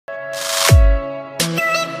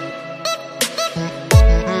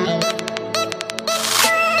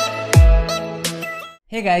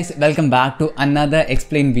Hey guys, welcome back to another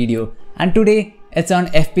explain video, and today it's on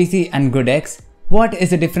FPC and Goodix. What is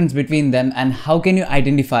the difference between them and how can you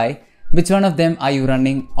identify which one of them are you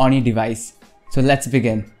running on your device? So let's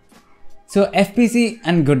begin. So FPC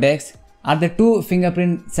and Goodix are the two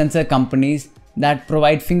fingerprint sensor companies that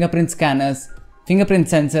provide fingerprint scanners, fingerprint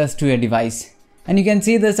sensors to your device. And you can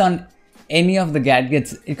see this on any of the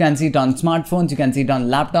gadgets. You can see it on smartphones, you can see it on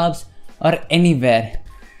laptops or anywhere.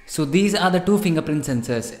 So these are the two fingerprint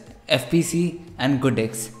sensors, FPC and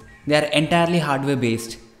Goodix. They are entirely hardware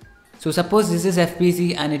based. So suppose this is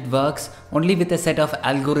FPC and it works only with a set of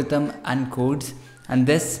algorithm and codes, and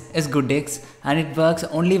this is Goodix and it works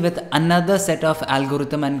only with another set of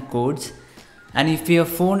algorithm and codes. And if your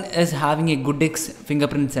phone is having a Goodix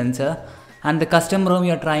fingerprint sensor and the custom ROM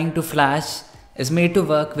you are trying to flash is made to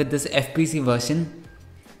work with this FPC version,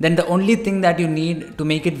 then the only thing that you need to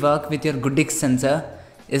make it work with your Goodix sensor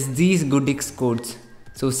is these Goodix codes.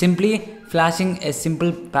 So simply flashing a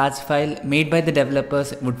simple patch file made by the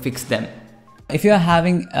developers would fix them. If you are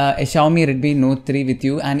having a Xiaomi Redmi Note 3 with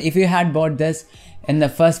you, and if you had bought this in the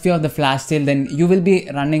first few of the flash sale, then you will be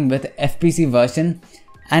running with FPC version,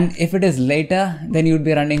 and if it is later, then you would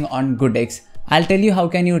be running on Goodix. I'll tell you how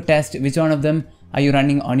can you test which one of them are you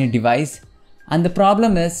running on your device. And the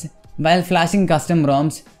problem is, while flashing custom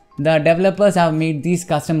ROMs, the developers have made these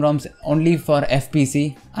custom ROMs only for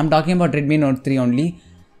FPC. I'm talking about Redmi Note 3 only.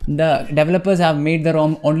 The developers have made the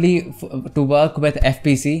ROM only to work with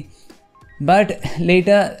FPC. But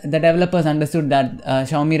later the developers understood that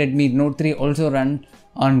Xiaomi Redmi Note 3 also run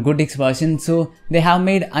on Goodix version. So they have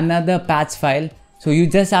made another patch file. So you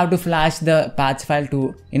just have to flash the patch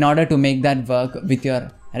file in order to make that work with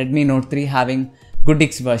your Redmi Note 3 having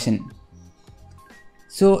Goodix version.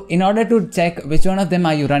 So in order to check which one of them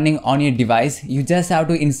are you running on your device, you just have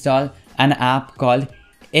to install an app called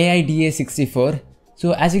AIDA64.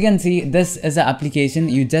 So as you can see, this is the application.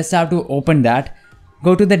 You just have to open that,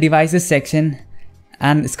 go to the devices section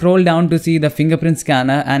and scroll down to see the fingerprint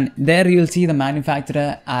scanner, and there you'll see the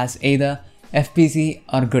manufacturer as either FPC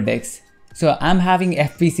or Goodix. So I'm having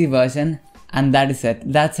FPC version and that is it.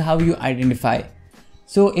 That's how you identify.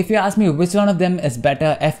 So if you ask me which one of them is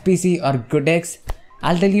better, FPC or Goodix,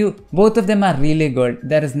 I'll tell you both of them are really good.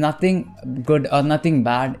 There is nothing good or nothing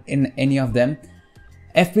bad in any of them.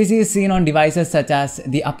 FPC is seen on devices such as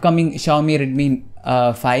the upcoming Xiaomi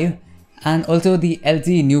Redmi 5 and also the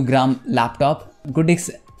LG Newgram laptop. Goodix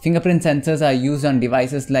fingerprint sensors are used on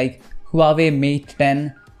devices like Huawei Mate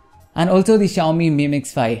 10 and also the Xiaomi Mi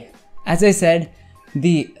Mix 5. As I said,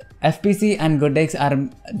 the FPC and Goodix are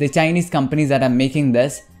the Chinese companies that are making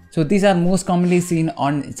this. So these are most commonly seen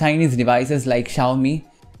on Chinese devices like Xiaomi.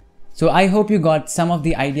 So I hope you got some of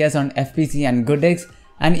the ideas on FPC and Goodix,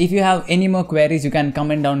 and if you have any more queries you can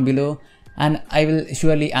comment down below and I will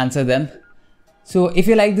surely answer them. So if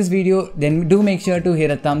you like this video, then do make sure to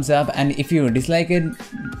hit a thumbs up, and if you dislike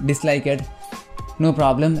it, no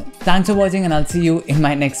problem. Thanks for watching and I'll see you in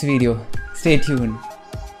my next video. Stay tuned.